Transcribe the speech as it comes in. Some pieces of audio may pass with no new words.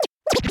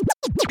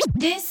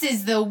This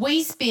is the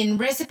We Spin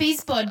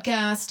Recipes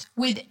podcast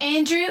with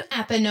Andrew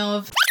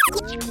Apanov.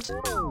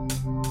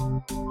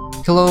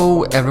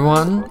 Hello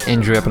everyone,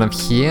 Andrew Apanov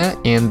here,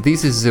 and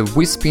this is the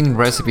We Spin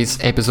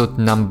Recipes episode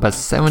number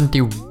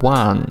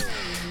 71.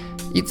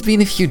 It's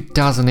been a few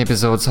dozen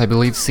episodes, I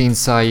believe,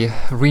 since I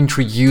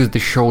reintroduced the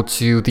show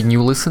to the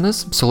new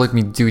listeners, so let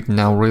me do it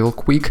now real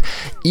quick.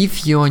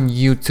 If you're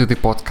new to the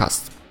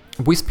podcast,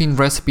 We Spin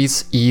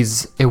Recipes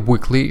is a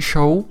weekly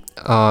show,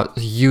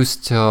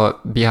 used to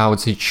be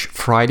out each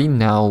Friday.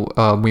 Now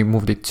we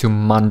moved it to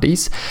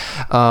Mondays,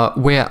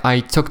 where I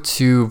talk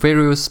to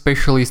various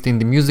specialists in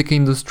the music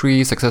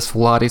industry,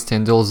 successful artists,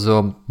 and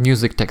also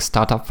music tech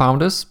startup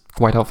founders,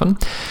 quite often,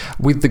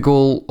 with the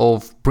goal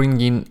of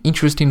bringing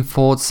interesting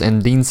thoughts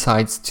and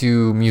insights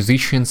to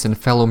musicians and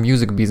fellow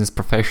music business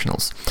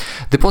professionals.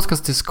 The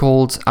podcast is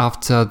called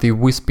after the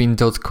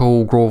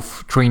WeSpin.co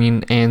growth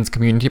training and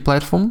community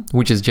platform,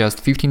 which is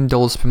just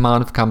 $15 per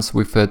month, comes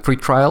with a free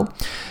trial,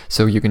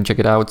 so you can check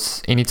it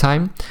out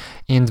anytime.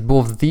 And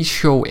both this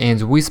show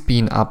and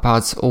WeSpin are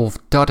parts of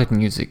Dotted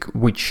Music,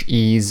 which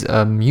is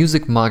a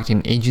music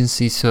marketing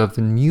agency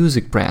serving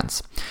music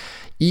brands.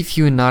 If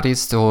you're an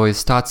artist or a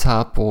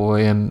startup or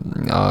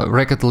a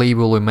record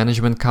label or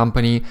management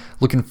company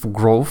looking for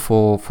growth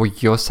for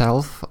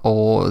yourself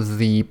or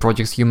the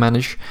projects you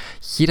manage,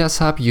 hit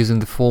us up using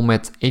the form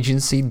at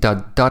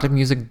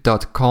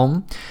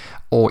agency.dottermusic.com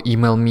or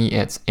email me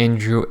at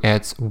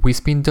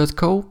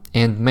andrew@wespin.co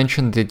and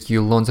mention that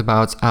you learned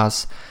about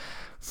us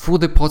through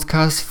the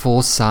podcast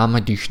for some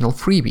additional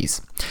freebies.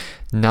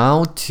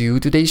 Now to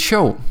today's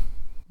show.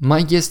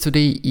 My guest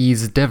today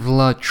is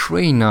Devla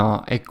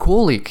Trainer, a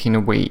colleague in a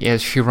way,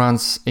 as she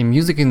runs a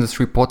music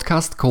industry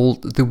podcast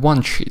called The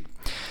One Sheet.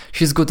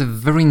 She's got a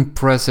very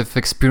impressive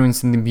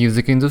experience in the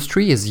music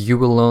industry, as you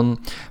will learn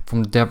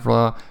from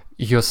Devla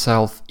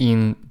yourself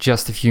in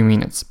just a few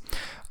minutes.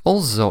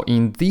 Also,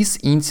 in this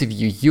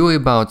interview, you're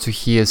about to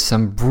hear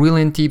some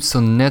brilliant tips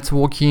on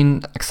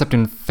networking,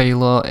 accepting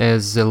failure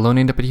as a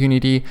learning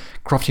opportunity,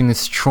 crafting a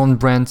strong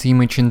brand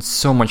image, and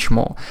so much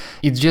more.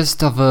 It's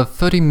just over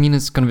 30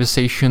 minutes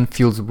conversation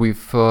filled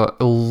with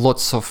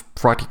lots of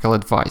practical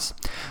advice.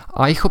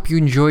 I hope you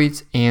enjoy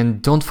it,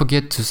 and don't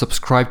forget to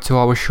subscribe to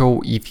our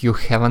show if you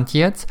haven't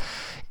yet.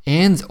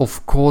 And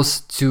of course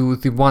to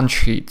the One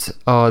Sheet.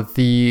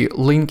 The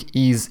link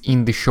is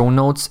in the show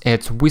notes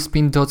at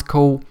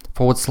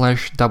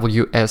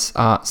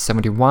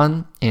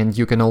wespin.co/WSR71, and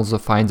you can also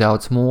find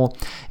out more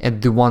at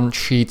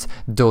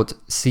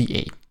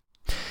theonesheet.ca.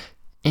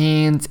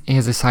 And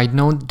as a side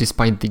note,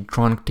 despite the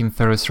drunk Tim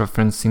Ferriss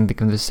reference in the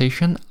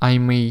conversation, I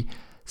may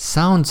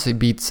sound a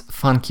bit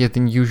funkier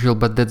than usual,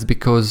 but that's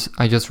because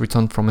I just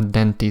returned from a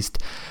dentist.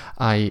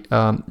 I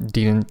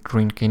didn't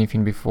drink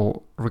anything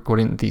before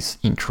recording this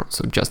intro,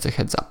 so just a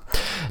heads up.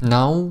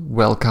 Now,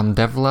 welcome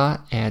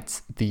Devla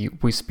at the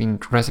We Spin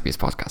Recipes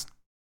podcast.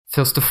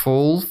 First of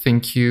all,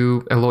 thank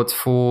you a lot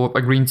for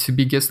agreeing to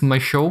be guest on my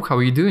show. How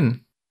are you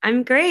doing?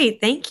 I'm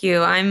great, thank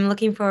you. I'm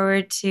looking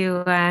forward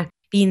to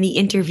being the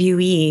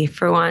interviewee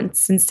for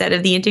once instead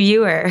of the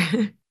interviewer.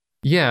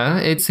 Yeah,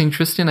 it's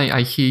interesting.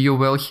 I hear you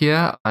well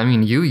here. I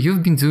mean,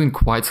 you've been doing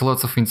quite a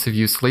lot of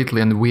interviews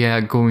lately, and we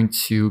are going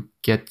to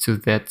get to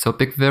that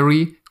topic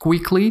very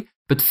quickly.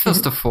 But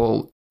first of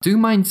all, do you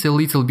mind a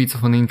little bit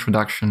of an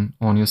introduction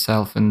on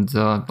yourself and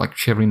like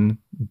sharing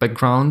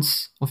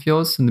backgrounds of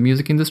yours in the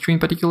music industry in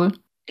particular?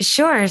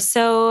 Sure.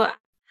 So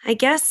I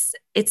guess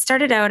it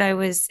started out, I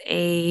was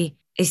a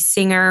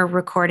singer,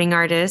 recording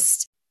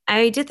artist.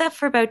 I did that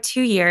for about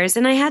 2 years,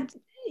 and I had,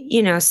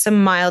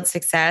 some mild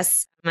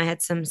success. I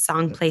had some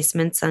song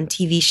placements on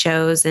TV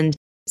shows, and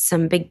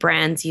some big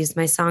brands used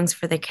my songs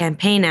for their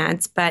campaign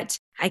ads. But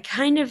I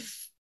kind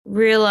of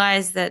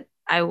realized that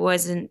I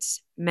wasn't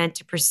meant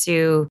to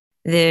pursue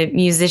the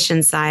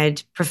musician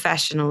side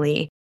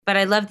professionally, but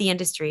I love the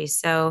industry.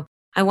 So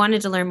I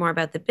wanted to learn more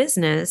about the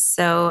business.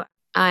 So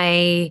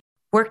I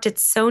worked at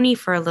Sony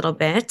for a little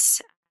bit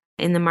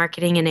in the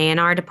marketing and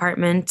A&R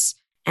department.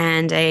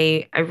 And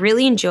I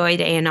really enjoyed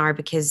A&R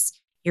because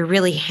you're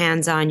really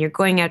hands-on. You're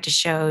going out to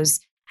shows.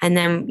 And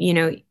then,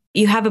 you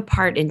have a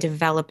part in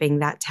developing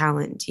that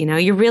talent.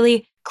 You're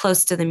really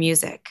close to the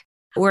music.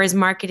 Whereas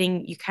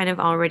marketing, you kind of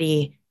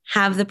already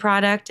have the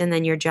product, and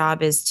then your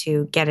job is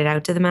to get it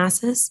out to the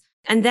masses.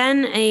 And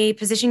then a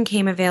position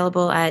came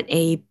available at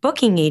a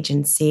booking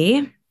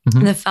agency,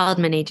 the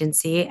Feldman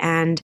Agency,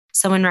 and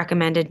someone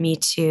recommended me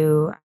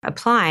to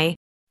apply.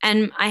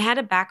 And I had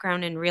a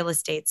background in real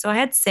estate. So I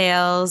had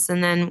sales,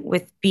 and then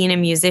with being a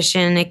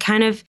musician, it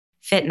kind of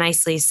fit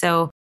nicely.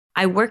 So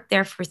I worked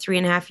there for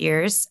 3.5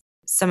 years.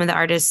 Some of the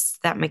artists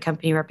that my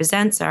company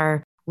represents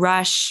are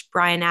Rush,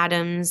 Bryan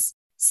Adams,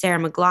 Sarah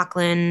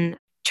McLachlan,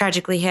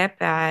 Tragically Hip.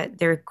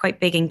 They're quite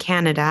big in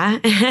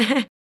Canada.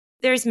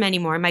 There's many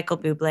more, Michael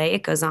Bublé,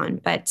 it goes on.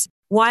 But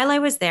while I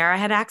was there, I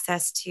had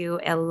access to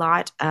a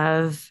lot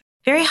of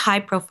very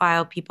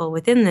high-profile people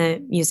within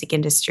the music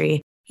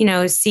industry.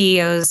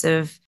 CEOs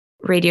of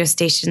radio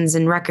stations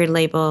and record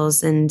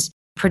labels and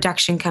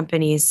production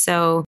companies.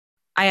 So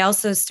I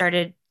also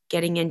started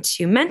getting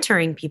into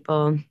mentoring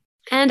people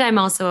And I'm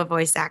also a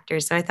voice actor.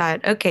 So I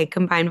thought, okay,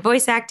 combine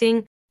voice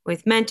acting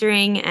with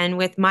mentoring and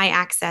with my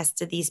access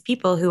to these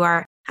people who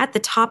are at the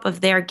top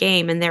of their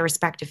game in their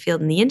respective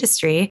field in the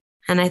industry.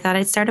 And I thought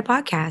I'd start a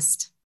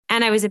podcast.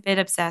 And I was a bit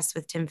obsessed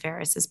with Tim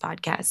Ferriss's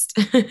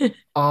podcast.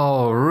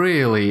 Oh,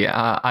 really?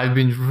 I've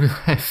been really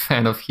a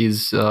fan of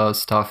his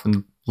stuff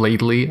and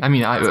lately. I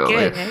mean,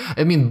 Good, eh?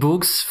 I mean,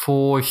 books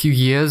for a few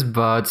years,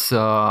 but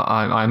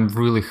I'm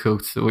really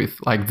hooked with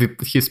like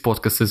his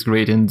podcast is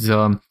great.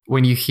 And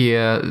when you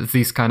hear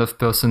this kind of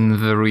person,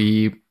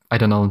 very, I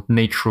don't know,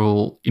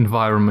 natural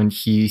environment,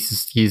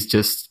 he's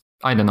just,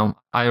 I don't know.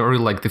 I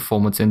really like the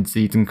format, and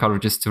it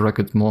encourages to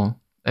record more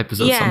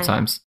episodes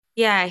sometimes.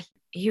 Yeah,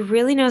 he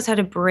really knows how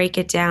to break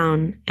it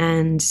down,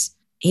 and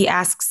he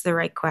asks the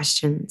right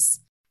questions.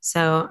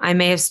 So I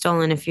may have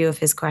stolen a few of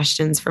his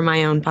questions for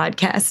my own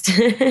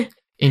podcast.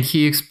 And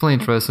he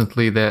explained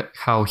recently that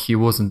how he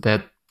wasn't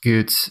that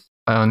good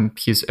on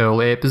his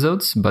early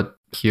episodes, but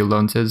he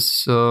learned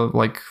as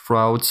like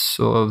throughout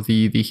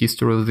the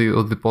history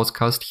of the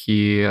podcast,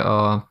 he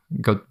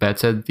got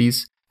better at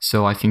this.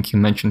 So I think he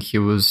mentioned he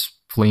was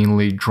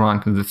plainly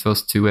drunk in the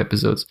first 2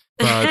 episodes.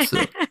 But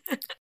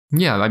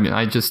yeah, I mean,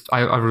 I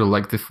really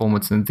like the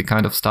formats and the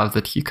kind of stuff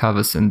that he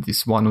covers in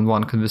this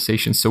one-on-one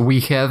conversation. So we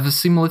have a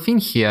similar thing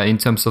here in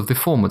terms of the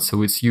format.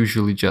 So it's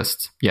usually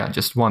just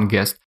one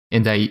guest.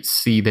 And I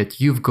see that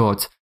you've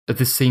got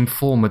the same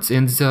formats.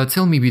 And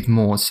tell me a bit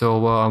more.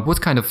 So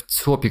what kind of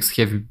topics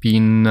have you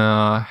been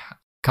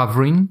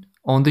covering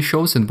on the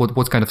shows? And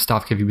what kind of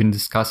stuff have you been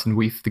discussing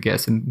with the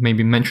guests? And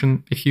maybe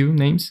mention a few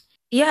names?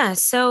 Yeah,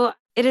 so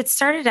it had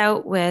started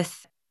out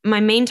with my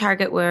main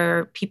target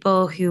were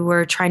people who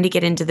were trying to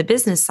get into the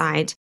business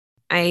side.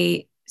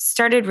 I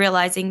started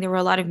realizing there were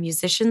a lot of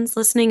musicians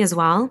listening as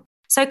well.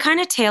 So I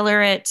kind of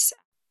tailor it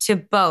to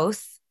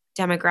both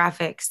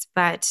demographics,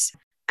 but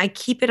I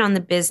keep it on the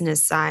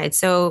business side.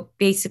 So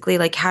basically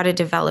like how to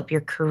develop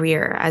your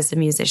career as a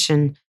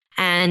musician.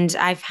 And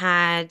I've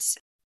had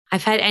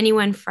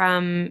anyone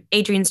from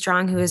Adrian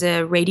Strong, who is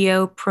a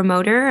radio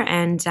promoter,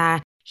 and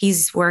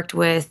he's worked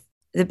with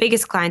the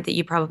biggest client that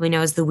you probably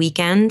know is The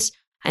Weeknd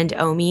and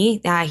Omi.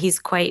 He's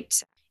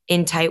quite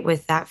in tight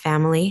with that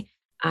family.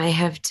 I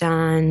have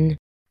done,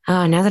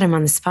 now that I'm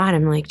on the spot,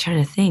 I'm like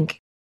trying to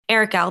think.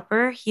 Eric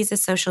Alper, he's a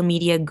social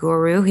media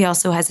guru. He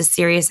also has a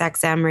Sirius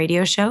XM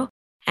radio show,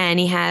 and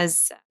he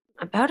has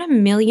about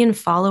 1 million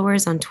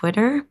followers on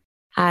Twitter.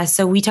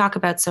 So we talk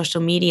about social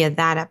media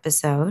that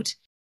episode.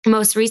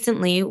 Most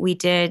recently,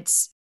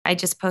 I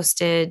just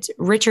posted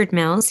Richard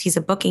Mills. He's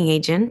a booking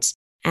agent,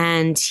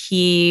 and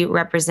he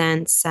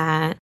represents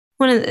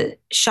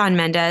Shawn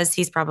Mendes.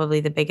 He's probably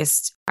the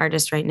biggest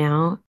artist right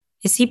now.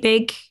 Is he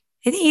big?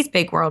 I think he's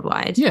big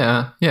worldwide.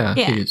 Yeah,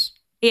 he is.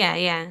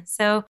 Yeah.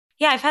 So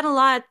yeah, I've had a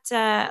lot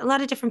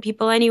of different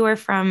people, anywhere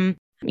from,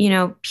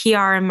 PR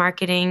and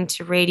marketing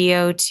to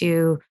radio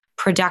to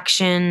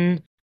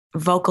production,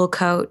 vocal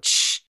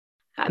coach,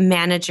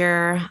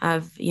 manager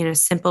of,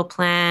 Simple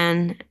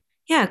Plan.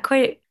 Yeah,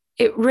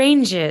 it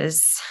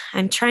ranges.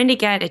 I'm trying to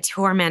get a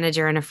tour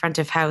manager and a front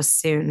of house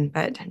soon,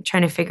 but I'm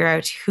trying to figure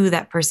out who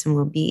that person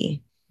will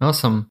be.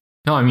 Awesome.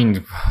 No, I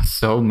mean,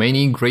 so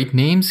many great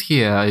names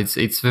here.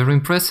 It's very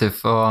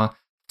impressive.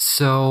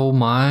 So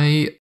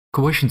my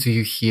question to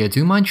you here,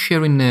 do you mind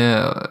sharing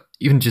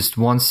even just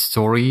one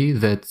story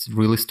that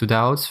really stood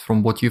out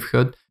from what you've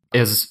heard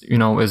as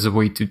a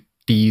way to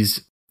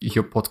tease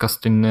your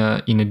podcast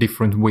in a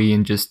different way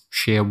and just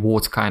share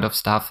what kind of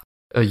stuff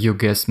your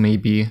guests may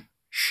be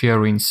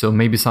sharing? So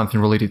maybe something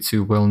related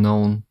to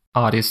well-known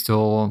artist,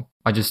 or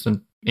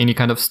any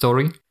kind of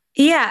story?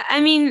 Yeah,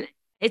 I mean,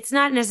 it's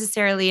not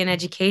necessarily an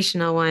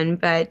educational one,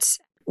 but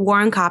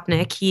Warren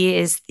Kopnick, he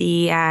is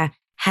the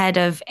head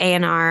of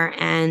A&R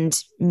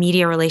and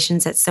media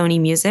relations at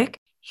Sony Music.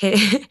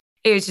 It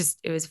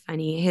was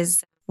funny.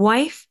 His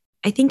wife,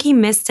 I think he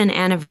missed an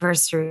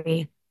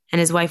anniversary, and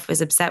his wife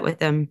was upset with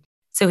him.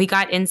 So he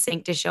got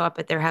NSYNC to show up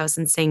at their house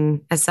and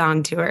sing a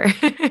song to her.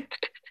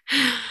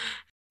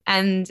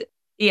 And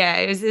yeah,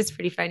 it's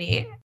pretty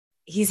funny.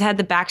 He's had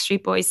the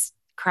Backstreet Boys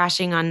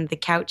crashing on the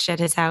couch at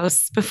his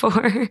house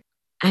before.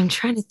 I'm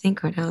trying to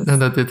think what else. No,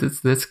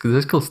 that's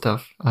cool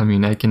stuff. I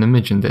mean, I can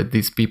imagine that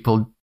these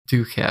people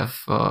do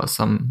have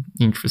some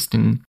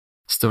interesting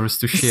stories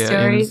to share.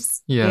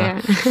 Stories? And,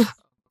 yeah.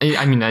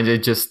 I mean,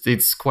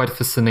 it's quite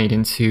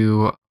fascinating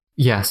to,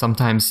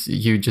 sometimes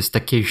you just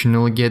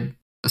occasionally get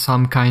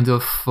some kind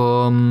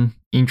of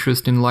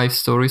interesting life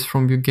stories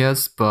from your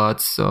guests,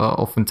 but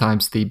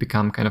oftentimes they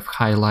become kind of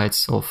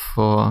highlights of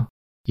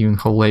even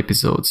whole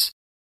episodes.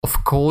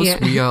 Of course,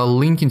 we are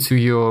linking to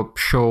your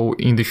show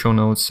in the show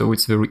notes, so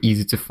it's very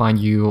easy to find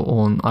you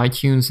on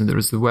iTunes, and there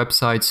is the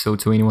website. So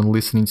to anyone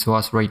listening to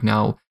us right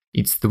now,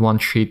 it's the one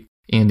sheet,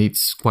 and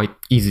it's quite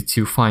easy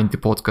to find the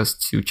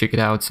podcast, to check it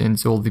out,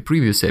 and all the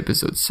previous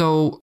episodes.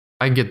 So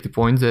I get the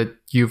point that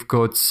you've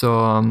got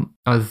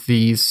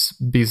these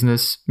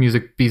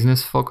music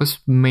business focus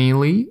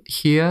mainly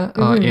here,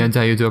 and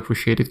I do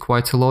appreciate it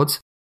quite a lot.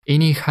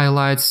 Any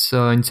highlights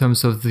in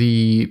terms of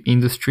the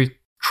industry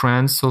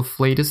trends of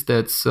latest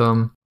that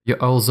you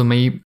also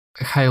may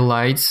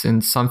highlight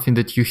and something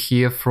that you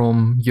hear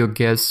from your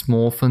guests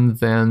more often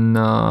than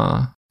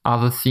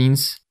other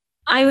things?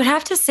 I would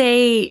have to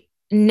say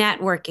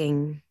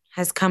networking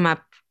has come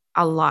up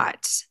a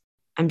lot.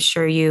 I'm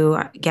sure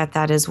you get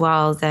that as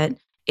well, that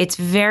it's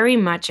very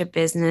much a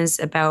business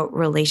about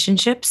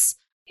relationships.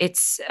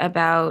 It's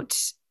about,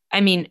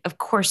 I mean, of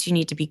course you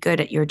need to be good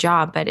at your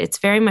job, but it's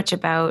very much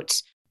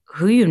about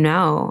who you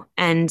know.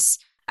 And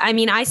I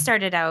mean, I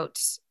started out,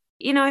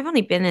 I've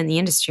only been in the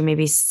industry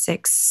maybe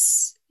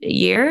 6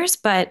 years,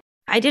 but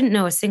I didn't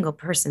know a single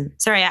person.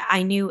 Sorry,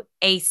 I knew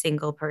a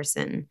single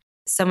person.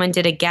 Someone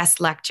did a guest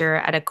lecture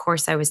at a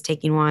course I was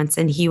taking once,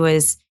 and he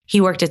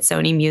worked at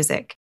Sony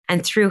Music.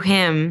 And through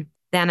him,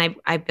 then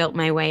I built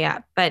my way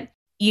up. But,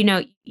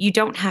 you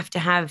don't have to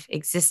have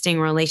existing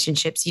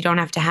relationships. You don't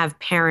have to have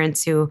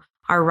parents who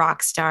are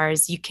rock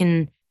stars. You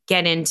can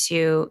get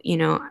into,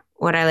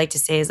 what I like to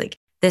say is like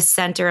the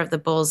center of the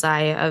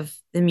bullseye of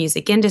the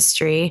music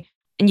industry.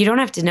 And you don't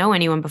have to know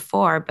anyone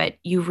before, but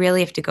you really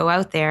have to go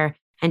out there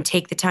and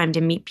take the time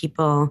to meet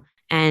people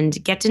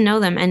and get to know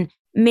them and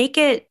make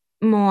it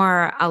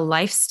more a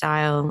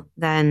lifestyle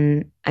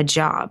than a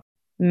job.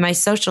 My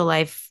social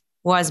life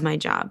was my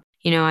job.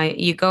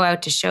 You go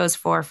out to shows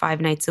 4 or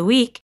 5 nights a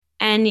week,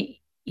 and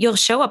you'll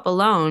show up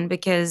alone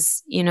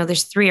because,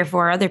 there's 3 or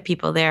 4 other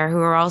people there who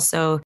are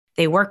also,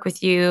 they work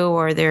with you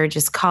or they're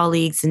just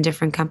colleagues in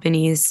different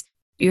companies.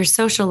 Your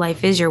social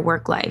life is your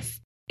work life.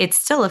 It's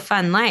still a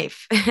fun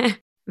life.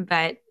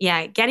 But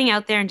yeah, getting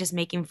out there and just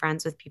making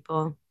friends with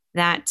people,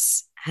 that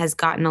has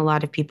gotten a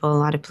lot of people a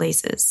lot of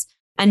places.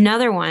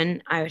 Another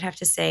one I would have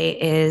to say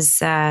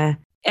is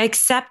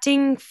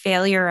accepting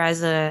failure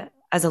as a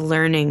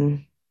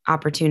learning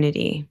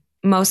opportunity.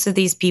 Most of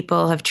these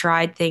people have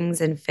tried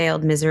things and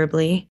failed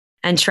miserably,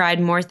 and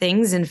tried more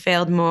things and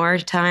failed more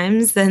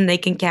times than they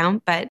can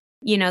count. But,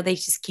 they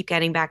just keep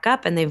getting back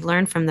up, and they've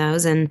learned from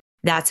those. And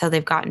that's how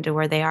they've gotten to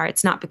where they are.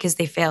 It's not because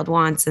they failed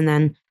once and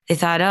then they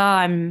thought, oh,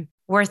 I'm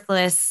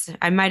worthless,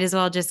 I might as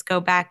well just go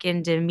back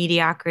into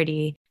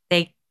mediocrity.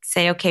 They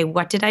say, okay,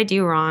 what did I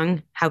do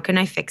wrong? How can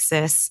I fix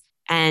this?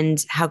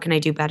 And how can I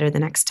do better the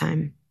next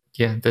time?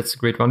 Yeah, that's a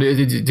great one. Do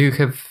you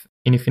have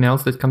anything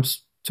else that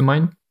comes to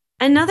mind?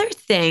 Another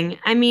thing,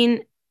 I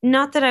mean,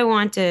 not that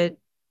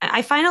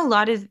I find a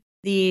lot of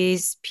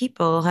these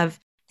people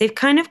they've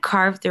kind of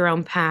carved their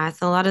own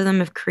path. A lot of them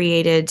have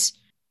created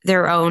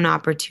their own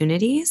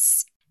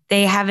opportunities.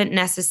 They haven't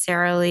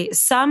necessarily,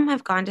 some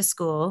have gone to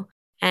school,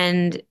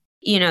 and,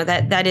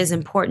 that is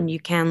important. You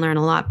can learn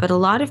a lot, but a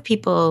lot of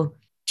people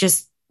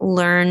just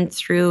learn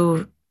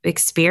through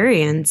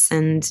experience,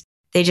 and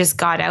they just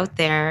got out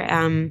there.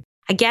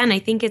 Again, I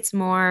think it's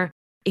more,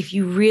 if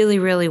you really,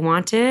 really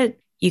want it,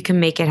 you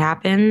can make it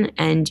happen,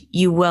 and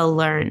you will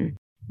learn,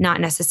 not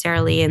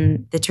necessarily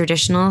in the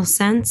traditional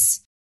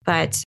sense.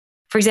 But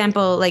for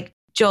example, like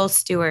Joel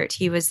Stewart,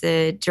 he was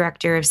the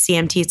director of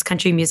CMT's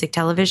Country Music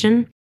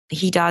Television.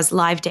 He does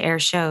live to air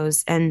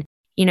shows. And,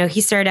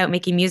 he started out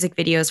making music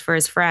videos for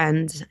his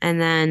friend,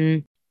 and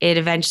then it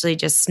eventually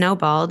just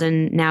snowballed,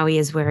 and now he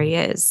is where he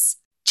is.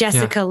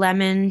 Jessica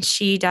Lemon,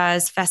 she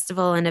does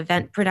festival and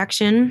event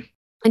production.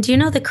 And do you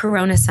know the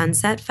Corona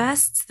Sunset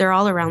Fests? They're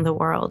all around the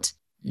world.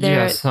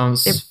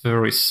 Sounds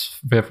very,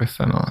 very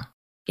familiar.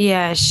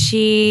 Yeah,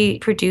 she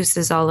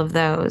produces all of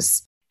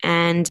those.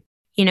 And,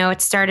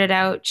 it started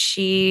out,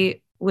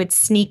 she would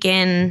sneak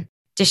in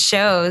to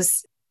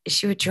shows.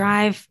 She would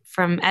drive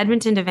from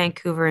Edmonton to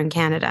Vancouver in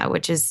Canada,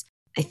 which is,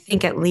 I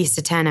think, at least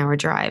a 10-hour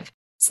drive.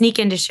 Sneak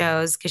into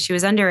shows because she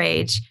was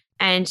underage.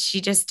 And she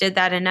just did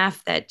that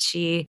enough that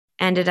she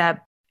ended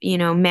up,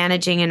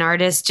 managing an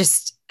artist,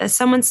 just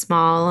someone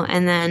small.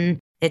 And then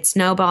it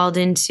snowballed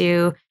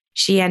into,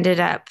 she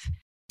ended up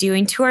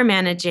doing tour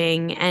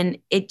managing, and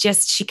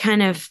she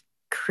kind of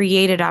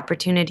created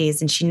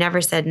opportunities, and she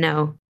never said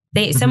no.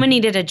 Someone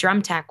needed a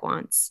drum tech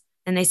once,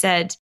 and they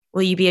said,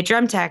 will you be a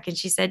drum tech? And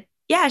she said,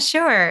 yeah,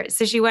 sure.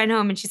 So she went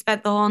home and she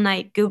spent the whole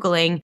night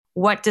Googling,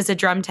 what does a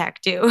drum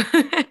tech do?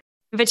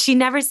 But she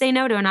never say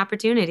no to an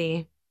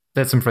opportunity.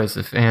 That's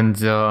impressive. And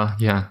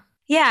yeah.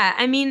 Yeah,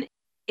 I mean,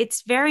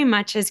 it's very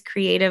much as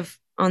creative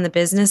on the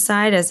business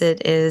side as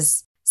it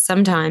is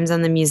sometimes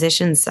on the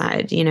musician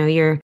side.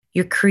 You're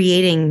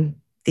creating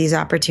these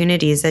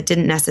opportunities that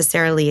didn't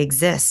necessarily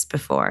exist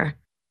before.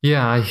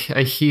 Yeah,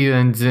 I hear,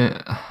 and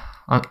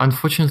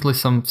unfortunately,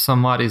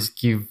 some artists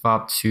give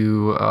up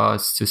too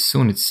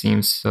soon, it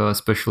seems,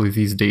 especially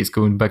these days.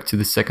 Going back to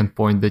the second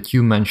point that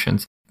you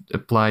mentioned,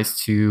 applies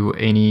to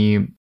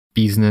any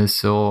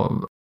business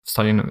or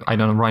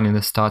running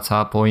a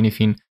startup or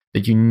anything,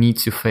 that you need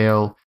to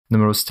fail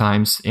numerous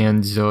times,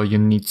 and you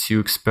need to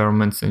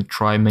experiment and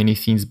try many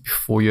things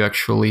before you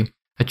actually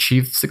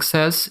achieve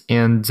success.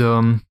 And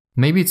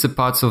maybe it's a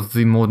part of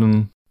the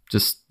modern,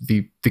 just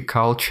the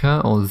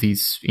culture or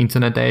this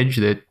internet age,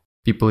 that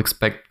people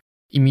expect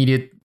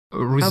immediate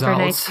results.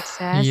 Overnight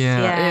success.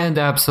 Yeah, and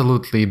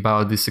absolutely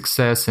about the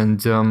success.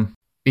 And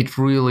it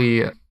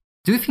really,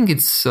 do you think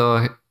it's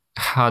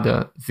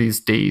harder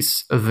these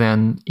days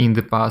than in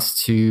the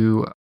past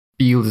to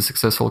build a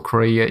successful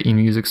career in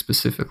music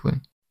specifically?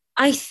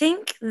 I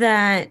think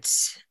that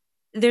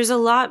there's a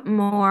lot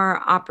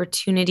more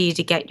opportunity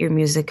to get your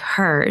music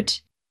heard.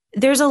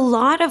 There's a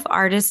lot of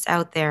artists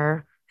out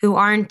there who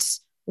aren't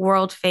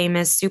world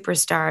famous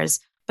superstars,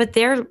 but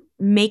they're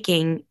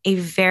making a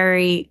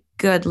very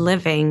good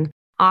living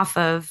off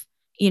of,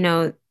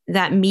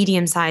 that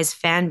medium-sized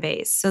fan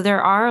base. So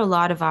there are a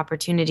lot of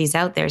opportunities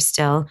out there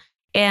still.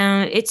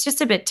 And it's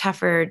just a bit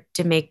tougher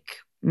to make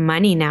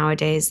money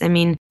nowadays. I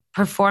mean,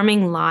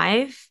 performing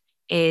live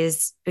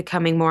is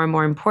becoming more and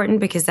more important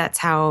because that's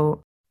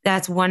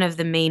one of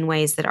the main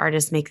ways that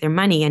artists make their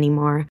money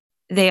anymore.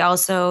 They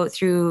also,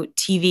 through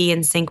TV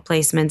and sync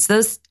placements,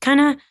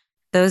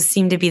 those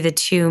seem to be the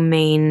two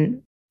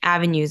main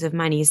avenues of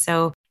money.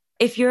 So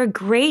if you're a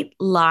great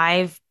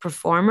live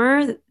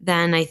performer,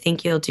 then I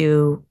think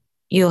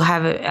you'll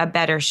have a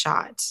better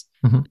shot.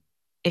 Mm-hmm.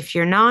 If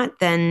you're not,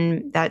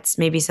 then that's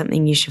maybe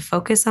something you should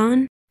focus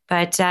on.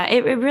 But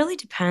it really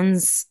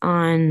depends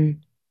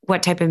on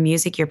what type of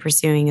music you're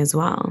pursuing as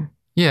well.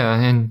 Yeah,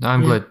 and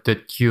I'm glad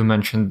that you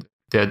mentioned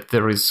that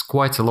there is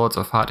quite a lot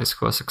of artists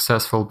who are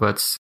successful,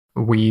 but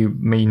we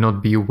may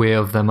not be aware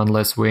of them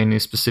unless we're in a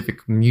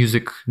specific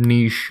music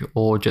niche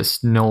or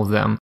just know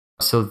them.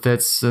 So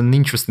that's an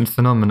interesting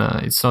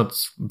phenomena. It's not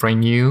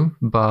brand new,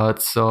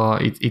 but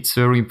it's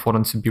very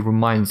important to be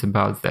reminded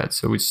about that.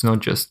 So it's not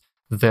just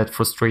that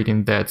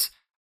frustrating that,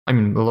 a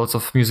lot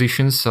of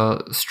musicians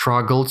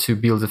struggle to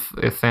build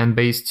a fan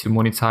base, to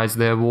monetize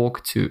their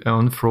work, to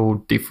earn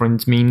through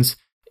different means.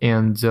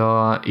 And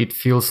it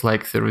feels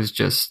like there is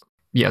just,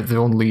 the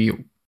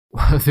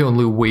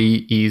only way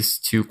is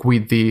to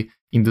quit the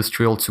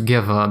industry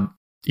altogether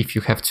if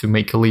you have to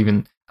make a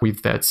living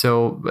with that.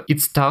 So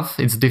it's tough,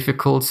 it's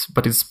difficult,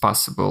 but it's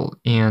possible.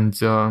 And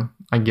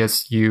I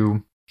guess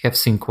you have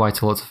seen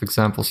quite a lot of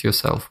examples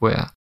yourself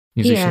where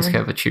musicians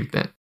have achieved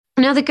that.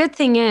 Now, the good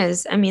thing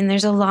is,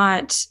 there's a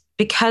lot,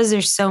 because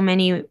there's so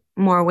many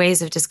more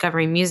ways of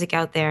discovering music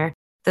out there,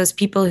 those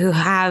people who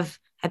have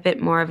a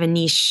bit more of a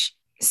niche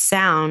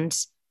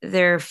sound,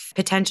 their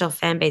potential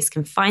fan base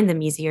can find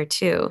them easier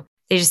too.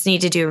 They just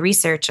need to do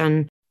research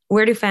on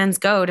where do fans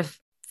go to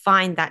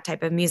find that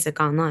type of music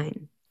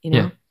online,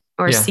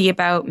 or see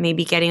about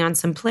maybe getting on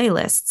some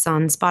playlists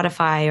on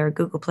Spotify or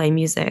Google Play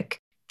Music.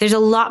 There's a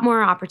lot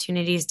more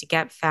opportunities to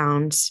get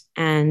found.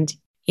 And,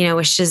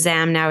 with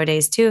Shazam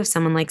nowadays too, if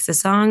someone likes a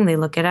song, they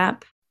look it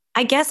up.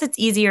 I guess it's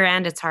easier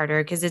and it's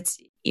harder because it's,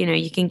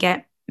 you can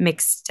get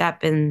mixed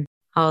up in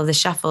all the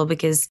shuffle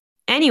because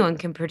anyone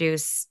can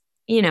produce,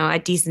 a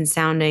decent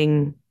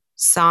sounding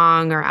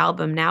song or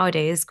album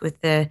nowadays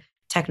with the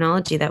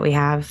technology that we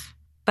have.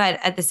 But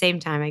at the same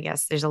time, I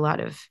guess there's a lot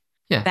of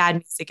bad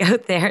music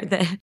out there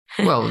that...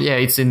 Well, yeah,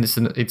 it's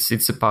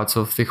a part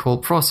of the whole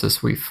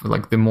process. With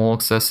the more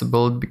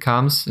accessible it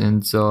becomes,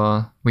 and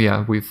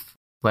with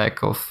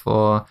lack of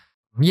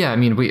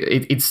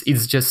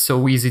it's just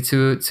so easy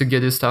to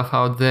get this stuff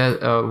out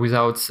there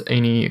without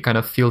any kind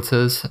of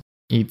filters.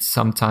 It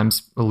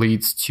sometimes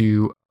leads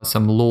to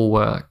some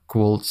lower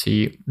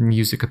quality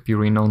music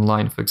appearing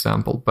online, for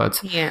example.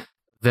 But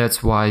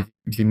that's why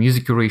the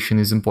music curation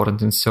is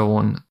important and so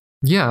on.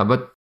 Yeah,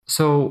 but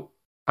so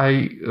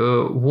I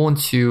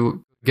want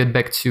to get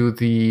back to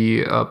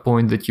the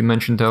point that you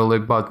mentioned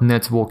earlier about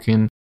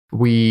networking.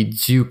 We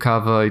do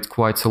cover it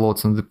quite a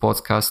lot on the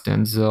podcast,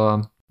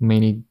 and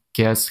many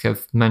guests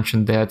have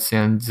mentioned that.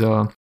 And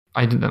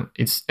I don't know,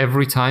 it's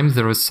every time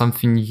there is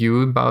something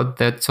new about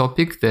that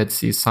topic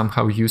that is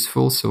somehow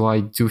useful. So I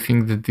do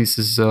think that this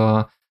is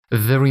a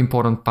very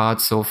important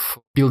part of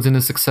building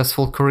a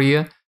successful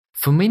career.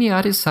 For many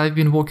artists I've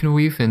been working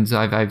with, and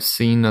I've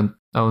seen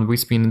on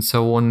Wispin and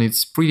so on,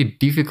 it's pretty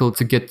difficult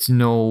to get to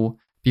know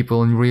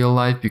people in real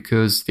life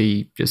because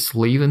they just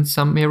live in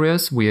some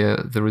areas where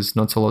there is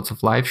not a lot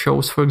of live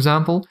shows, for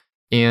example.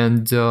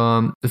 And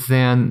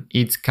then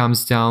it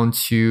comes down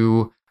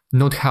to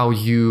not how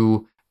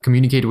you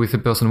communicate with a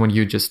person when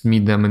you just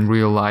meet them in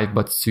real life,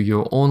 but to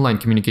your online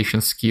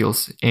communication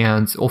skills.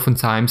 And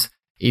oftentimes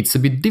it's a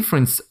bit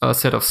different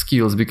set of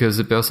skills because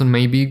the person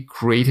may be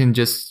great in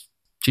just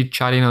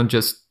chit-chatting or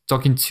just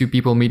talking to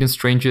people, meeting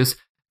strangers.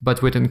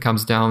 But when it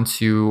comes down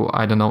to,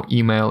 I don't know,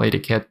 email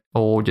etiquette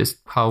or just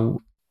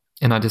how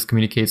an artist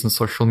communicates on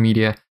social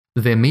media,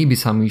 there may be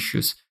some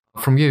issues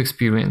from your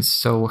experience.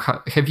 So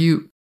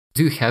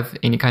do you have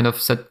any kind of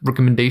set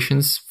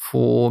recommendations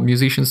for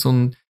musicians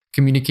on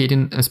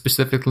communicating and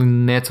specifically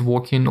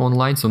networking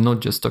online? So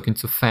not just talking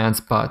to fans,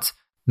 but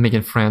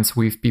making friends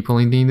with people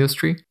in the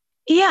industry?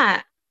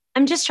 Yeah,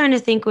 I'm just trying to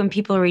think when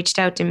people reached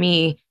out to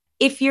me,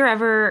 if you're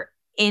ever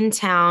in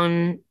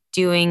town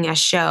doing a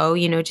show,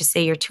 just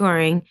say you're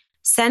touring,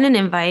 send an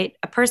invite,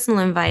 a personal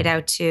invite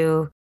out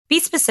to, be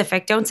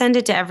specific. Don't send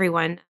it to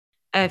everyone.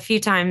 A few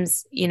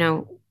times,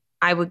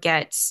 I would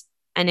get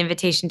an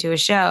invitation to a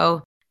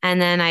show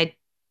and then I'd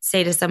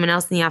say to someone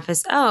else in the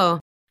office,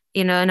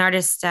 an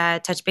artist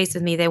touched base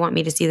with me. They want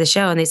me to see the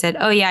show. And they said,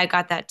 oh yeah, I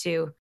got that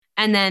too.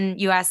 And then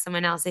you ask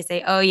someone else, they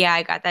say, oh yeah,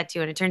 I got that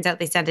too. And it turns out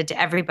they sent it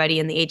to everybody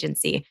in the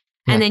agency.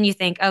 Yeah. And then you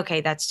think,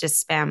 okay, that's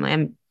just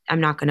spam.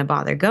 I'm not going to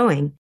bother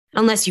going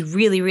unless you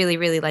really, really,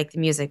 really like the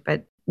music.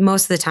 But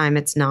most of the time,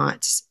 it's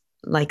not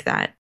like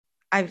that.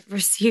 I've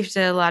received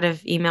a lot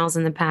of emails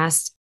in the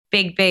past,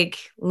 big,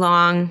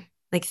 long,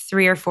 like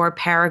 3 or 4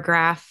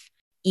 paragraph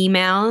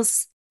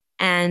emails.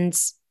 And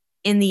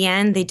in the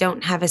end, they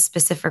don't have a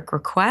specific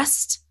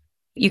request.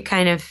 You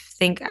kind of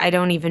think, I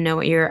don't even know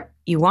what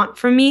you want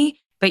from me,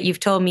 but you've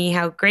told me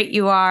how great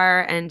you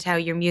are and how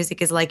your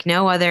music is like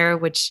no other,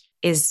 which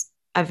is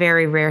a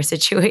very rare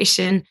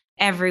situation.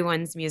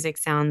 Everyone's music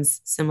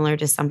sounds similar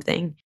to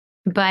something.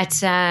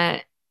 But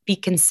be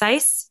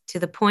concise, to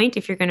the point.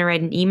 If you're going to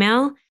write an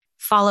email,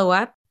 follow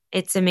up.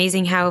 It's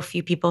amazing how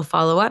few people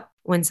follow up.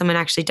 When someone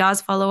actually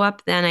does follow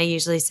up, then I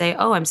usually say,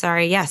 oh, I'm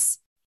sorry, yes.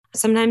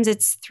 Sometimes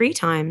it's 3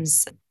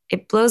 times.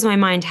 It blows my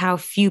mind how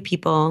few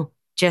people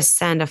just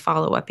send a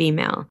follow-up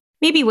email.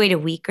 Maybe wait a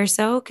week or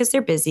so because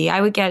they're busy. I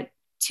would get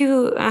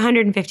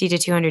 150 to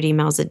 200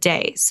 emails a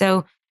day.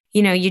 So,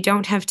 you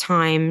don't have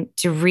time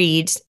to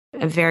read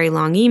a very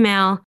long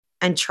email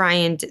and try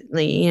and,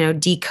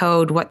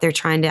 decode what they're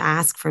trying to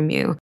ask from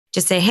you.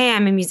 Just say, hey,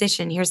 I'm a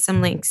musician. Here's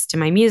some links to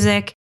my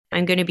music.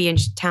 I'm going to be in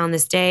town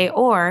this day.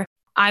 Or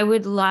I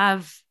would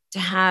love to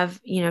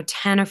have,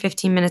 10 or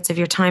 15 minutes of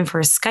your time for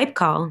a Skype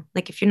call.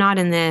 Like if you're not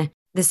in the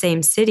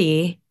same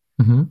city.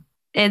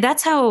 Mm-hmm.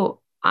 That's how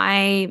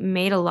I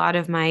made a lot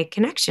of my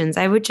connections.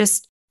 I would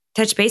just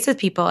touch base with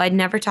people. I'd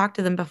never talked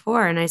to them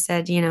before. And I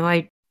said,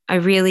 I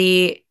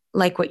really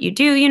like what you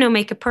do,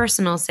 make it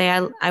personal. Say,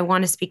 I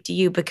want to speak to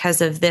you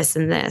because of this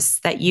and this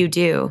that you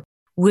do.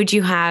 Would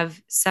you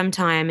have some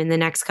time in the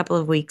next couple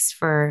of weeks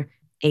for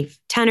a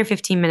 10 or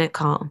 15 minute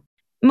call?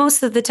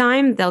 Most of the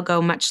time, they'll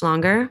go much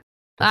longer.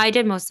 I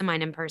did most of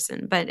mine in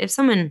person. But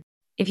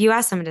if you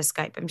ask someone to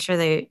Skype, I'm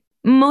sure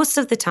most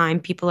of the time,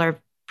 people are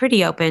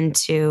pretty open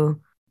to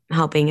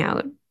helping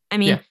out. I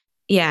mean,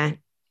 yeah,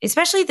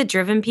 especially the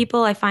driven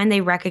people, I find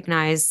they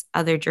recognize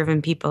other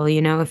driven people.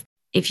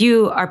 If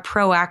you are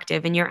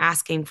proactive and you're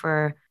asking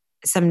for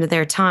some of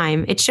their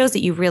time, it shows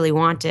that you really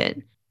want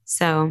it.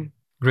 So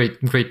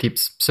great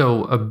tips.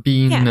 So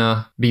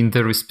being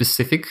very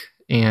specific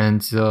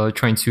and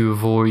trying to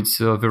avoid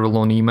very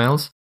long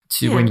emails.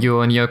 When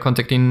you're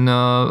contacting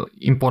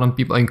important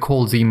people and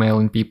cold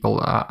emailing people,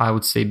 I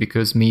would say,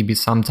 because maybe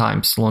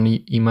sometimes long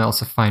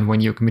emails are fine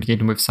when you're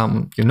communicating with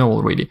someone you know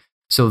already.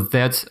 So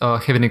that's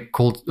having a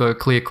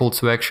clear call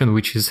to action,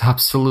 which is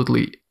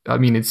absolutely,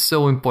 it's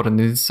so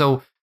important.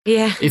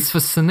 It's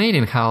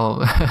fascinating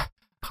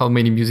how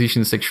many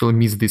musicians actually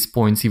miss these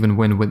points, even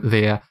when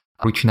they're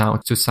reaching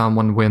out to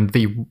someone when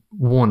they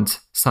want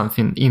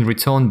something in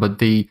return, but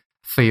they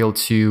fail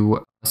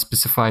to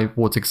specify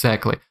what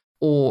exactly.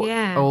 Or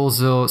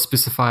also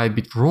specify a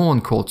bit wrong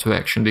call to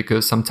action,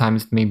 because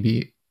sometimes it may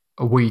be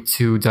way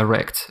too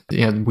direct.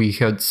 And we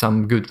had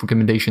some good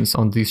recommendations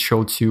on this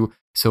show too.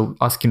 So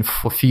asking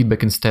for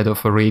feedback instead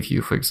of a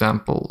review, for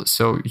example.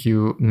 So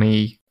you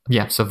may,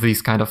 so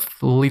these kind of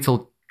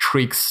little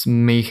tricks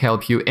may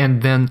help you.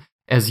 And then,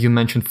 as you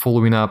mentioned,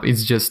 following up,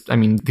 it's just,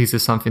 this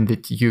is something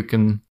that you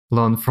can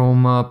learn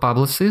from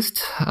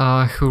publicists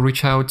who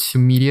reach out to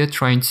media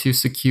trying to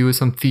secure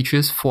some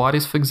features for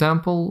artists, for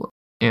example.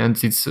 And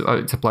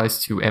it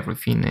applies to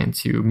everything, and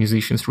to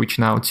musicians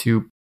reaching out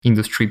to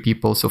industry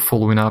people. So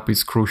following up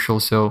is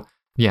crucial. So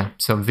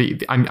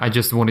I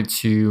just wanted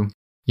to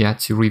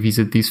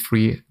revisit these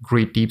 3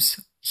 great tips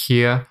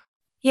here.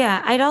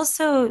 Yeah, I'd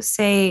also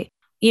say,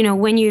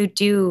 when you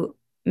do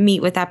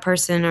meet with that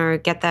person or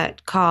get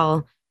that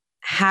call,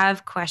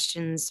 have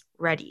questions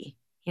ready.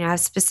 Have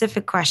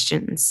specific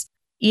questions.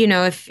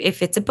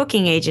 If it's a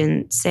booking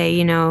agent, say,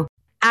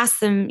 ask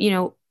them,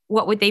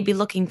 what would they be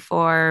looking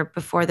for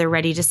before they're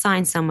ready to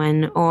sign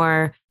someone?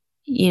 Or,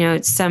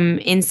 some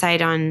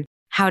insight on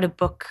how to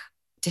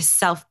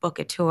self-book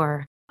a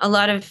tour. A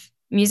lot of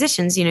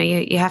musicians,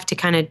 you have to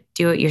kind of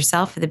do it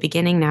yourself at the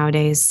beginning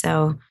nowadays.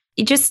 So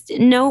you just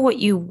know what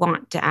you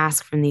want to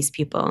ask from these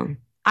people.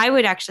 I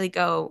would actually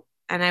go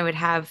and I would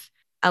have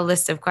a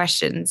list of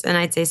questions and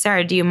I'd say,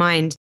 Sarah, do you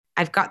mind?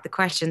 I've got the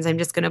questions. I'm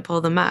just going to pull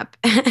them up.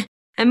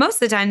 And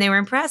most of the time they were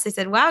impressed. They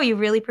said, wow, you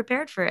really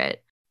prepared for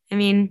it.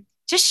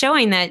 Just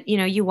showing that,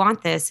 you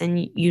want this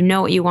and you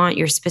know what you want,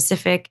 you're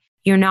specific,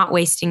 you're not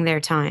wasting their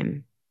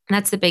time.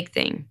 That's the big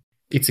thing.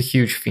 It's a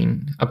huge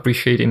thing.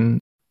 Appreciating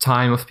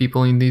time of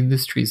people in the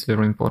industry is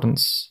very important.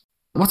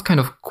 What kind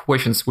of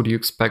questions would you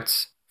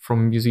expect from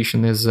a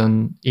musician as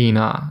an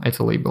A&R at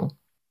a label?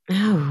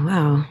 Oh,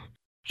 wow.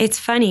 It's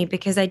funny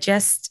because I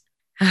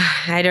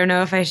don't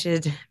know if I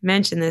should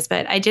mention this,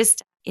 but I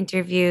just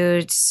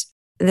interviewed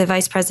the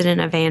vice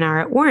president of A&R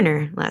at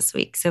Warner last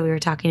week. So we were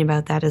talking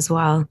about that as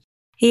well.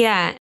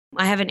 Yeah,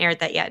 I haven't aired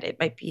that yet.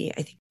 I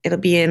think it'll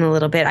be in a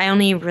little bit. I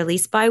only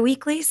release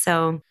bi-weekly,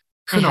 so...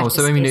 Who knows?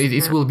 So,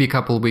 it will be a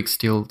couple of weeks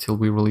till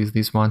we release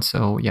this one.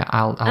 So, yeah,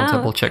 I'll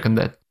double check on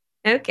that.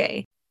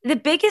 Okay. The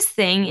biggest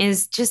thing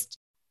is just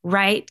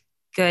write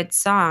good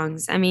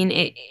songs.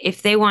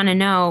 If they want to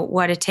know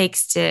what it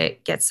takes to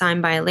get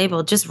signed by a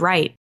label, just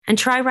write. And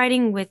try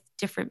writing with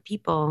different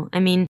people.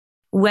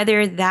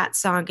 whether that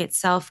song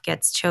itself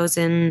gets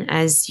chosen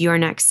as your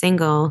next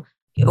single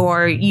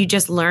or you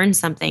just learn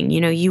something,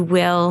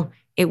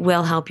 it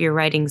will help your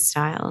writing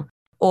style.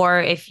 Or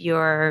if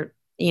you're,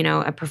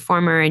 a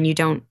performer and you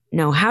don't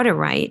know how to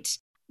write,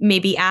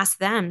 maybe ask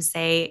them,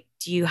 say,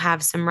 do you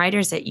have some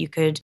writers that you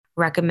could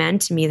recommend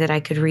to me that I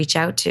could reach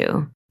out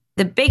to?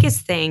 The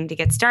biggest thing to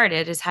get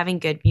started is having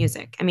good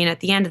music. I mean,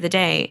 at the end of the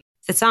day,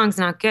 if the song's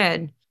not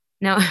good,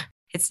 no,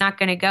 it's not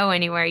going to go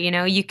anywhere.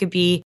 You could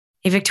be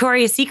a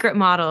Victoria's Secret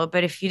model,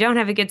 but if you don't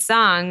have a good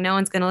song, no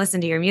one's going to listen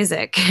to your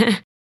music.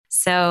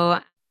 So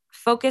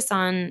focus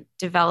on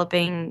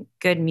developing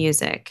good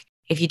music.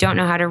 If you don't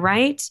know how to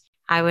write,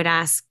 I would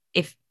ask,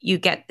 if you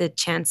get the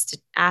chance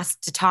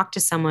to talk to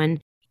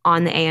someone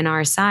on the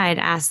A&R side,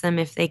 ask them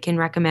if they can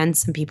recommend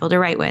some people to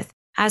write with.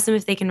 Ask them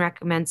if they can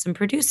recommend some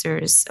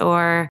producers,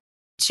 or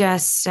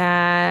just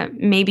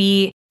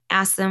maybe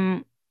ask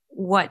them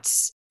what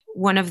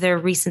one of their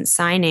recent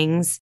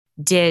signings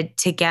did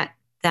to get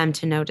them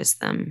to notice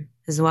them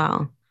as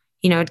well.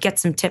 Get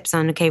some tips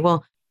on, okay,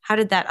 well, how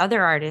did that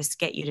other artist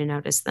get you to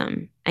notice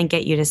them and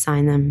get you to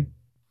sign them?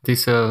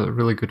 These are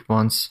really good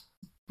ones.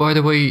 By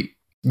the way,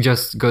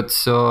 just got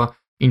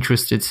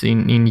interested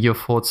in your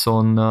thoughts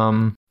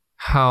on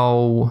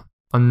how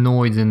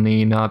annoyed an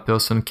A&R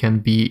person can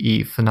be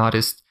if an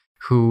artist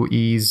who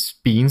is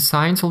being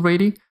signed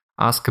already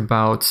ask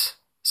about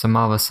some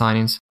other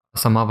signings,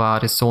 some other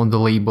artists on the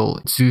label.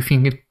 Do you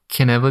think it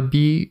can ever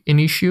be an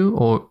issue,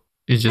 or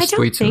is just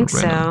way too random?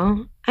 I don't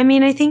think so. I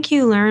mean, I think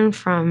you learn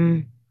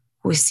from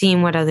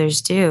seeing what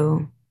others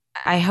do.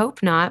 I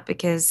hope not,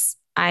 because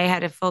I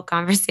had a full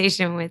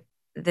conversation with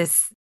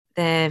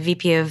the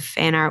VP of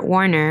A&R at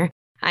Warner.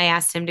 I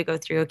asked him to go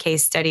through a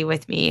case study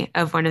with me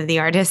of one of the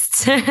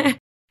artists.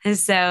 And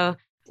so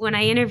when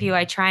I interview,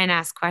 I try and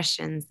ask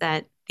questions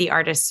that the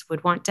artists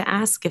would want to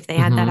ask if they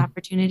had that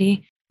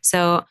opportunity.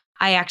 So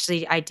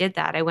I did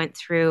that. I went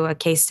through a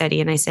case study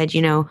and I said,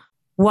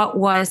 what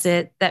was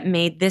it that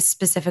made this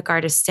specific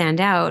artist stand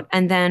out?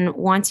 And then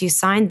once you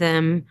signed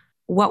them,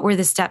 what were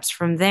the steps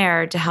from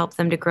there to help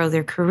them to grow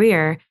their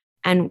career?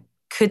 And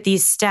could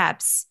these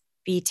steps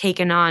be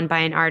taken on by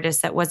an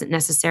artist that wasn't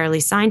necessarily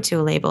signed to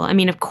a label? I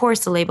mean, of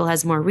course, the label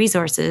has more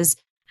resources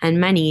and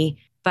money,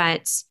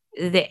 but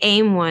the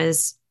aim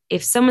was,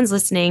 if someone's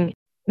listening,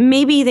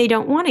 maybe they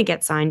don't want to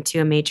get signed to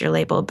a major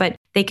label, but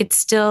they could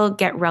still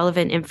get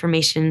relevant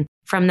information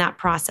from that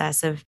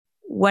process of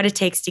what it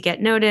takes to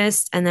get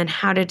noticed and then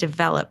how to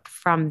develop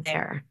from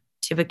there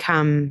to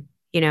become,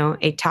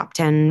 a top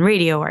 10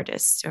 radio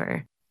artist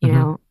or,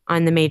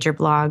 on the major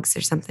blogs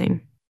or something.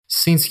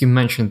 Since you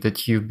mentioned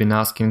that you've been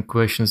asking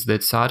questions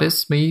that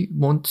artists may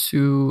want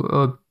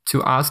to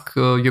ask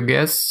your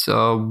guests,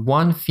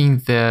 one thing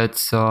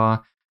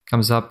that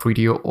comes up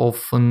pretty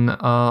often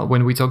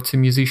when we talk to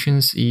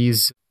musicians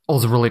is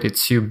also related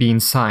to being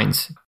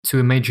signed to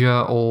a major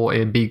or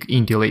a big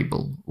indie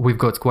label. We've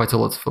got quite a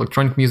lot of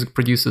electronic music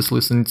producers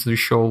listening to the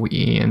show,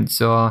 and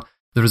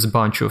there's a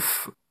bunch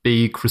of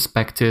big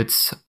respected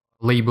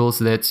labels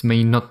that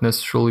may not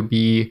necessarily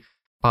be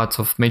part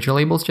of major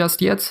labels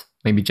just yet,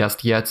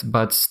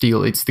 but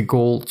still it's the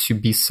goal to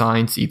be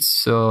signed.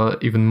 It's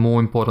even more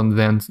important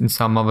than in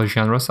some other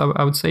genres,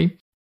 I would say.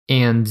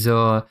 And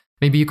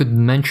maybe you could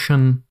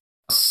mention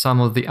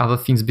some of the other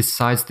things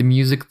besides the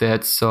music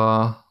that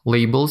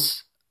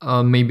labels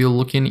may be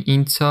looking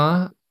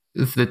into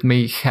that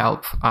may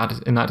help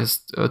an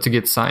artist to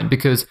get signed.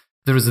 Because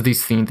there is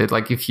this thing that,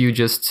 like, if you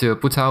just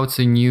put out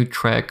a new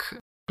track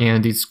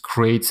and it's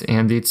great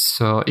and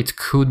it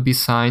could be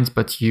signed,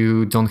 but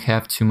you don't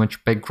have too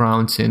much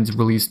background and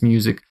released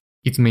music,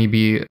 it may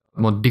be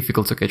more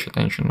difficult to catch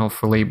attention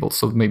of a label.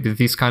 So maybe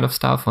this kind of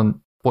stuff,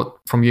 on what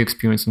from your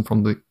experience and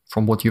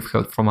from what you've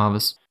heard from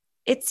others.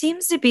 It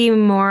seems to be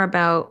more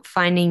about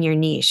finding your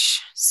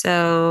niche.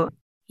 So,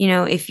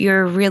 if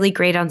you're really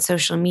great on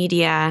social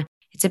media,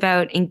 it's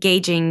about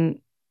engaging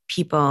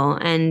people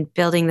and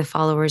building the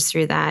followers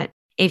through that.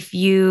 If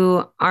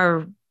you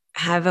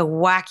have a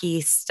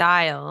wacky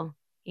style,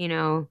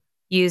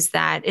 use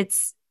that.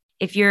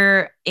 If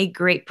you're a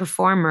great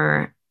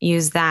performer,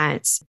 use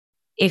that.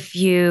 If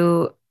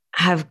you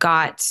have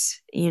got,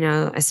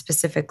 a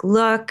specific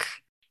look,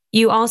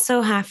 you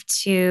also have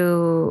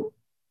to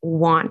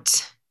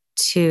want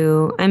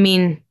to, I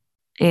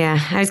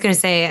was going to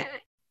say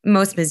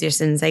most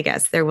musicians, I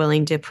guess, they're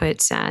willing to put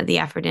the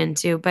effort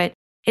into, but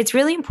it's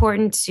really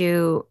important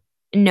to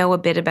know a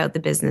bit about the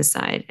business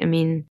side. I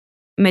mean,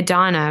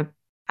 Madonna,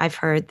 I've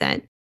heard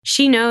that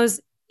she knows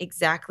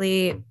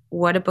exactly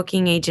what a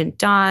booking agent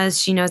does.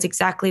 She knows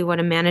exactly what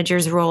a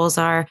manager's roles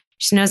are.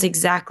 She knows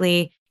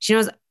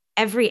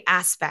every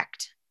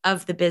aspect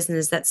of the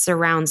business that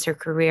surrounds her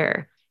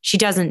career. She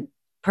doesn't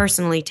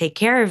personally take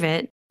care of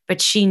it,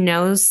 but she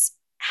knows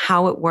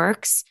how it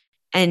works.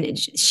 And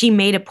she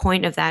made a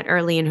point of that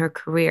early in her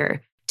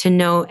career to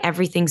know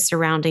everything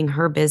surrounding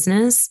her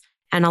business.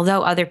 And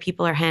although other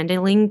people are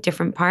handling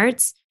different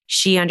parts,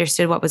 she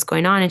understood what was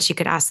going on and she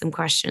could ask them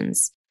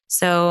questions.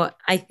 So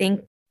I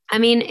think,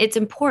 it's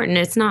important.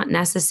 It's not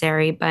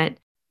necessary, but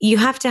you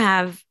have to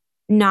have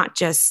not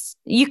just,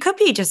 you could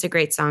be just a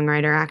great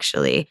songwriter,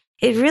 actually.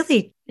 It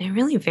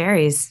really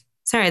varies.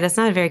 Sorry, that's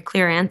not a very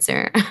clear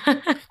answer.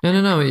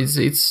 No.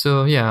 It's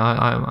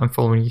yeah, I'm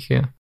following you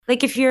here.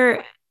 Like if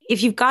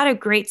you've got a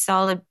great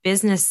solid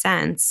business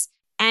sense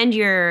and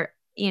you're,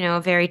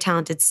 a very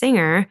talented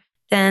singer,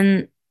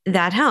 then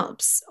that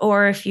helps.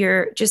 Or if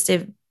you're just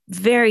a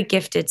very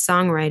gifted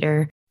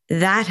songwriter,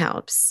 that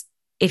helps.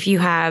 If you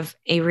have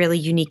a really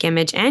unique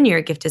image and you're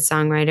a gifted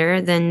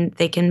songwriter, then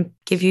they can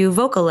give you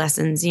vocal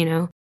lessons,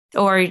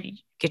 or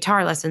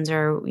guitar lessons,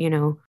 or,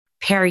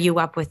 pair you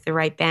up with the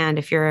right band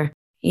if you're,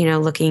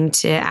 looking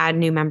to add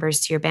new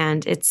members to your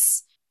band.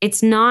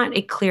 It's not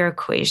a clear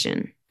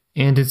equation.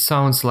 And it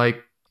sounds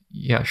like,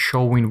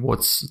 showing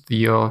what's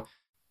your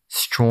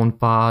strong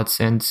parts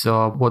and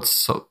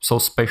what's so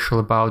special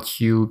about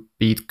you,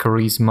 be it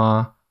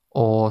charisma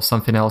or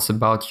something else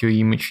about your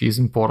image, is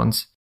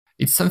important.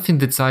 It's something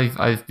that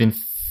I've been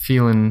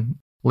feeling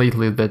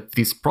lately, that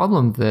this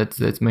problem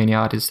that many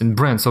artists and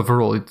brands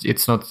overall,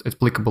 it's not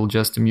applicable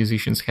just to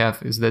musicians,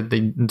 have, is that they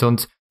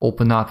don't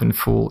open up in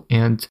full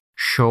and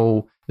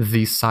show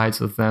these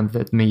sides of them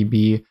that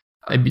maybe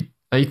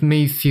it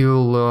may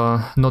feel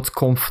not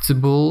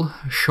comfortable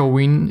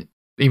showing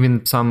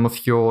even some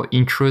of your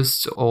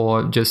interests,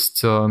 or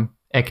just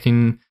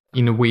acting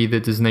in a way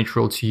that is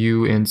natural to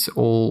you. And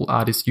all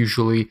artists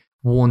usually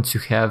want to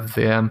have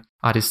their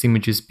artist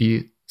images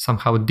be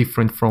somehow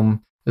different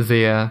from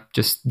their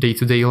just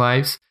day-to-day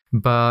lives.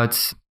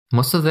 But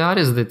most of the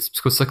artists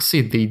who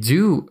succeed, they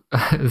do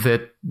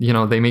that,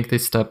 they make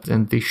this step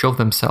and they show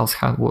themselves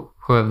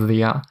whoever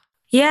they are.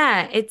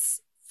 Yeah, it's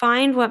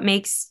find what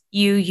makes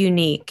you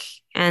unique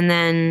and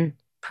then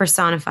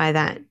personify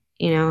that,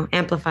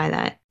 amplify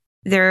that.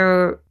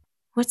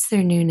 What's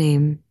their new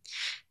name?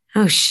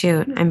 Oh,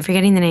 shoot, I'm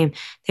forgetting the name.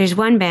 There's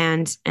one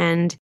band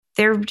and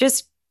they're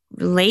just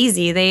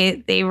lazy.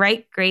 They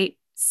write great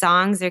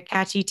songs, they're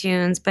catchy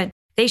tunes, but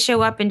they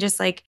show up in just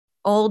like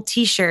old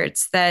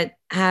t-shirts that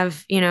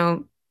have,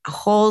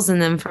 holes in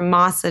them from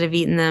moths that have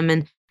eaten them.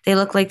 And they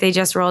look like they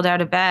just rolled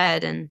out of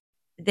bed, and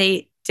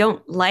they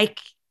don't like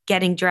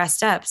getting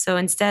dressed up. So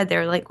instead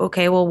they're like,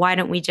 okay, well, why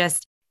don't we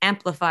just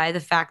amplify the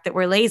fact that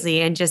we're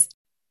lazy and just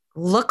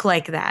look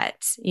like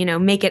that,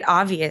 make it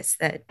obvious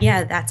that,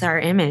 yeah, that's our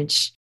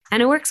image.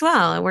 And it works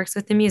well. It works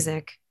with the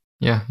music.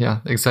 Yeah,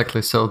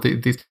 exactly. So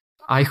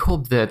I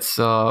hope that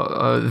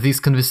this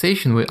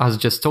conversation with us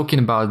just talking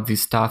about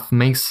this stuff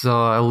makes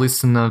a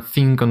listener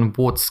think on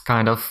what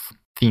kind of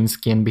things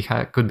could be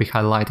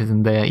highlighted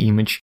in their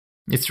image.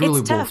 It's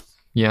really tough.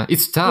 Yeah,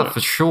 it's tough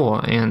for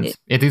sure, and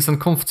it is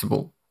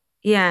uncomfortable.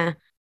 Yeah,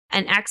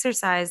 an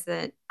exercise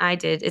that I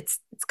did. It's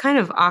kind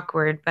of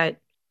awkward, but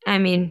I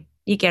mean,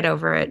 you get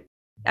over it.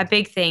 A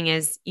big thing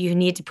is you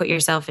need to put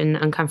yourself in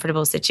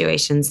uncomfortable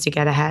situations to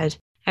get ahead.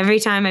 Every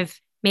time I've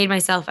made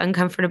myself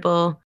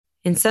uncomfortable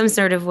in some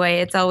sort of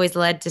way, it's always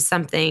led to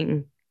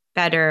something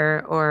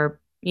better, or,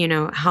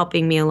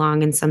 helping me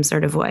along in some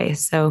sort of way.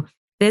 So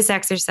this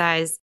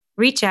exercise,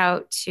 reach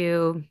out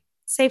to,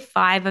 say,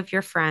 5 of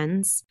your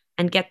friends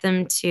and get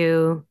them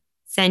to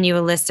send you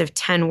a list of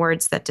 10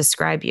 words that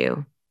describe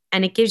you.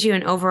 And it gives you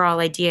an overall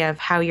idea of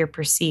how you're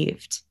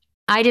perceived.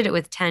 I did it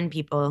with 10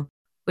 people,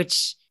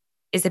 which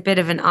is a bit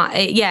of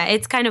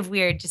it's kind of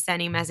weird just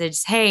sending a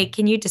message, hey,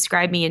 can you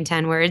describe me in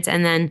 10 words?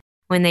 And then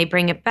when they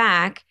bring it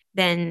back,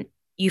 then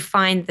you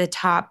find the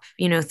top,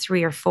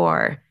 3 or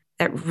 4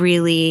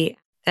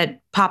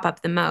 that pop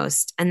up the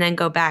most, and then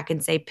go back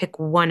and say, pick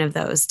one of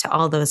those to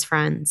all those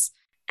friends,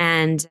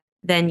 and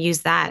then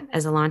use that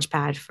as a launch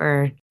pad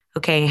for,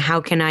 okay,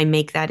 how can I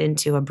make that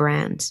into a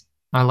brand?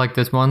 I like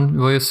that one.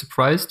 Were you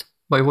surprised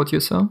by what you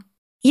saw?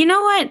 You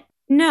know what?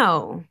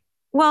 No.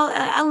 Well,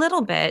 a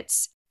little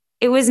bit.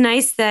 It was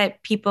nice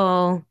that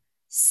people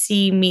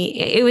see me.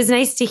 It was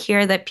nice to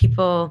hear that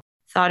people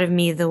thought of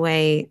me the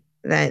way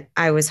that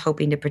I was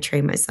hoping to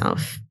portray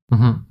myself.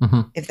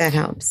 If that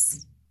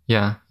helps.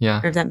 Yeah.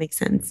 Or if that makes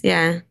sense.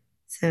 Yeah.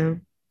 So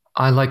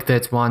I like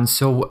that one.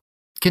 So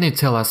can you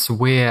tell us,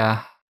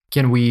 where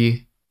can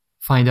we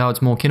find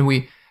out more?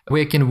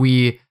 Where can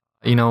we,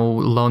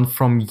 learn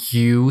from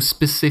you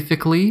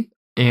specifically?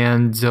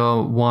 And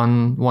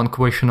one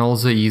question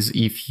also is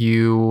if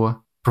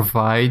you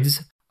provide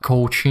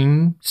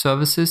coaching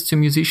services to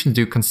musicians.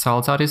 Do you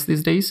consult artists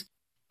these days?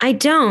 I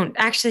don't.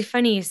 Actually,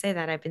 funny you say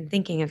that. I've been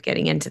thinking of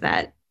getting into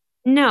that.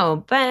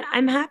 No, but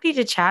I'm happy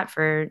to chat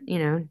for,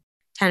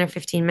 10 or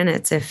 15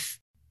 minutes if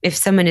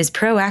someone is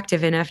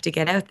proactive enough to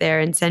get out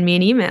there and send me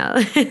an email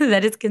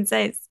that is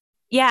concise.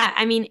 Yeah,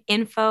 I mean,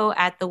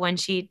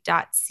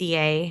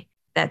 info@theonesheet.ca.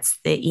 That's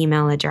the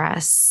email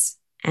address.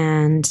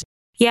 And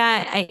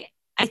yeah,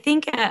 I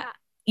think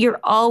you're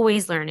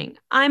always learning.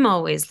 I'm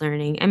always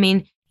learning. I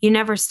mean, you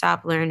never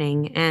stop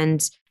learning.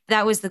 And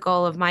that was the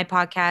goal of my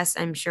podcast.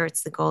 I'm sure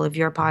it's the goal of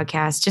your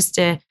podcast, just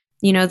to,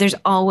 there's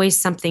always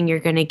something you're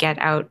going to get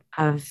out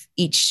of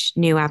each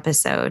new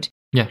episode.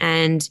 Yeah.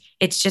 And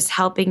it's just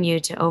helping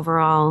you to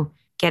overall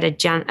get a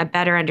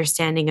better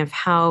understanding of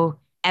how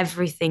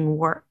everything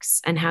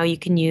works and how you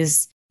can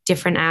use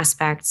different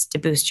aspects to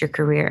boost your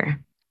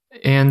career.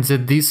 And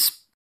at this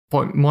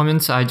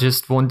moment, I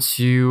just want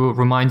to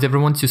remind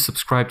everyone to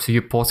subscribe to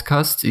your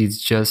podcast. It's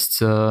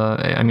just,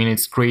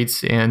 it's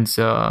great and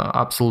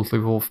absolutely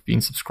worth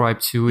being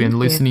subscribed to and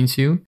listening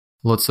to.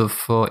 Lots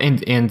of,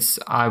 and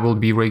I will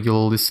be a regular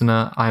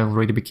listener. I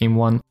already became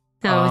one.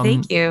 Oh,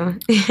 thank you.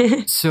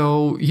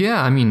 So,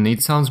 yeah,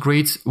 it sounds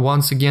great.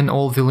 Once again,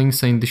 all the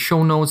links are in the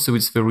show notes, so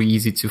it's very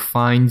easy to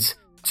find.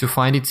 To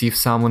find it, if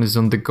someone is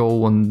on the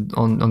go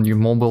on your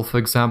mobile, for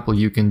example,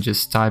 you can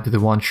just type the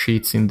One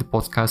Sheet in the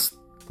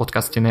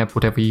podcasting app,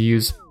 whatever you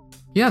use.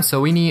 Yeah,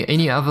 so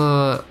any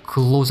other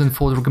closing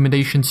thought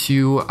recommendation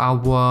to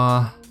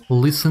our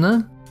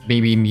listener?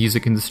 Maybe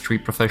music industry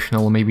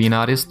professional, maybe an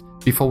artist,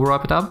 before we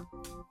wrap it up?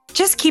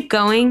 Just keep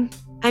going.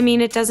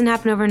 It doesn't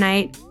happen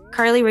overnight.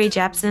 Carly Rae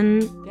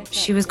Jepsen,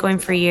 she was going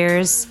for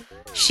years.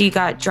 She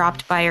got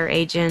dropped by her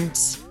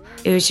agent.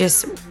 It was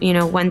just,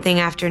 one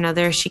thing after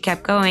another. She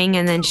kept going,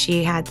 and then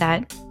she had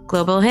that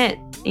global hit,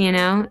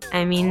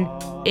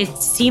 It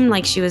seemed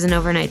like she was an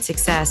overnight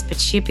success, but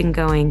she'd been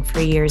going for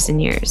years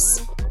and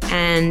years.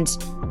 And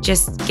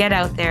just get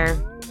out there,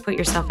 put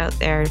yourself out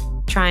there,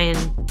 try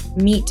and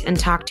meet and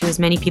talk to as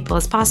many people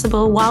as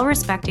possible while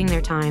respecting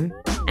their time,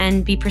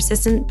 and be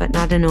persistent but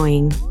not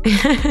annoying.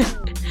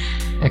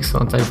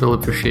 Excellent. I really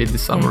appreciate the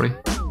summary.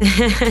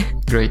 Yeah.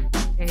 Great.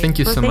 Thank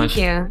you so much. Thank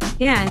you.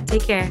 Yeah,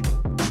 take care.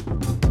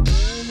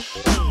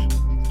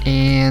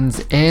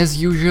 And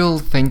as usual,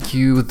 thank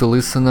you, the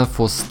listener,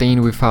 for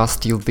staying with us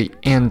till the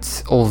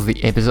end of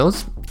the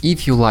episodes.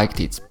 If you liked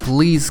it,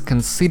 please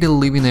consider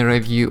leaving a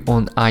review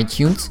on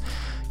iTunes.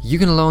 You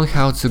can learn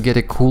how to get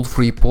a cool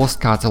free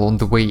postcard along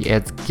the way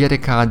at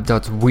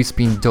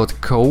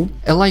getacard.wispin.co.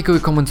 A like or a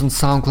comment on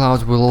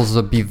SoundCloud will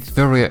also be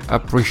very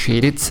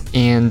appreciated.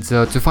 And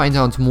to find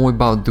out more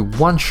about the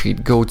One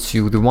Sheet, go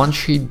to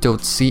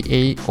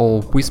theonesheet.ca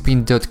or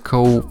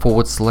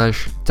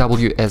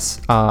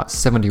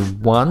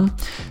wispin.co/WSR71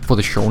 for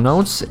the show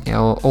notes.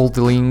 All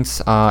the links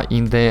are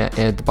in there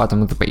at the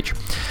bottom of the page.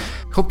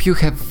 Hope you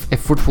have a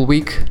fruitful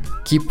week.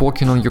 Keep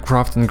working on your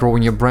craft and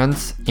growing your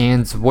brand,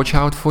 and watch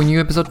out for a new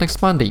episode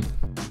next Monday.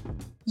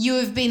 You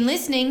have been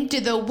listening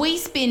to the We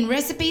Spin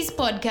Recipes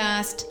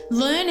podcast.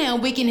 Learn how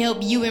we can help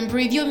you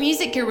improve your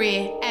music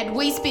career at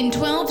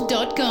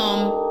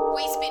wespin12.com.